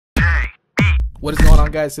What is going on,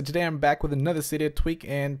 guys? So today I'm back with another Cydia tweak,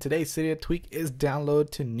 and today's Cydia tweak is download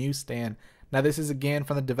to Newsstand. Now this is again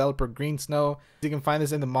from the developer Green Snow. You can find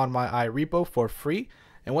this in the ModMyi repo for free,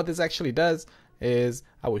 and what this actually does is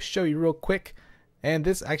I will show you real quick, and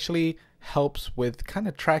this actually helps with kind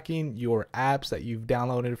of tracking your apps that you've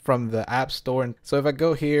downloaded from the App Store. And so if I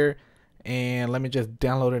go here and let me just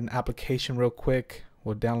download an application real quick,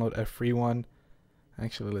 we'll download a free one.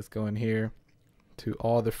 Actually, let's go in here to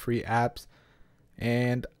all the free apps.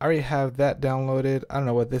 And I already have that downloaded. I don't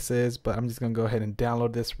know what this is, but I'm just gonna go ahead and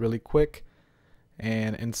download this really quick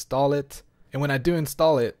and install it. And when I do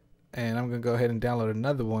install it, and I'm gonna go ahead and download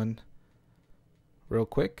another one real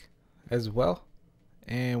quick as well.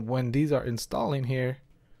 And when these are installing here,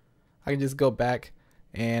 I can just go back,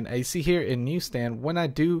 and you see here in Newsstand, when I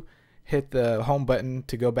do hit the home button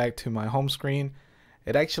to go back to my home screen,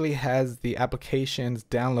 it actually has the applications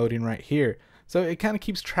downloading right here. So it kind of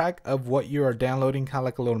keeps track of what you are downloading, kind of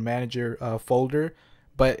like a little manager folder,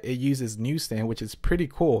 but it uses Newsstand, which is pretty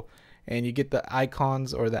cool. And you get the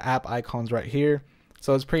icons or the app icons right here.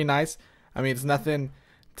 So it's pretty nice. I mean, it's nothing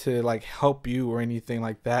to like help you or anything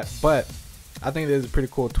like that, but I think this is a pretty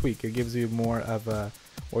cool tweak. It gives you more of a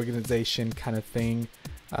organization kind of thing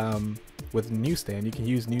with Newsstand. You can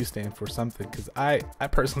use Newsstand for something, because I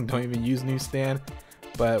personally don't even use Newsstand.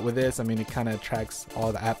 But with this, I mean, it kind of tracks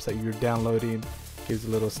all the apps that you're downloading, gives a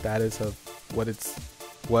little status of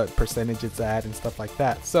what percentage it's at and stuff like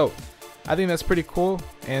that. So I think that's pretty cool,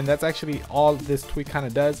 and that's actually all this tweak kind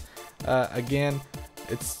of does. Again,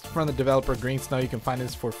 it's from the developer Green Snow. You can find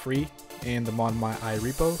this for free in the ModMyi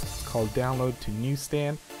repo. It's called Download to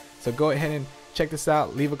Newsstand. So go ahead and check this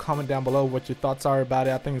out. Leave a comment down below what your thoughts are about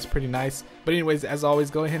it. I think it's pretty nice. But anyways, as always,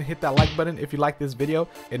 go ahead and hit that like button if you like this video.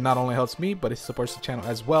 It not only helps me, but it supports the channel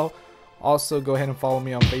as well. Also, go ahead and follow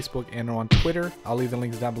me on Facebook and on Twitter. I'll leave the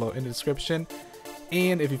links down below in the description.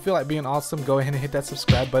 And if you feel like being awesome, go ahead and hit that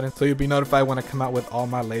subscribe button so you'll be notified when I come out with all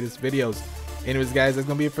my latest videos. Anyways, guys, that's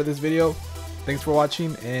gonna be it for this video. Thanks for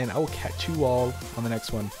watching, and I will catch you all on the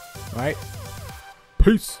next one. All right,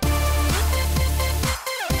 peace.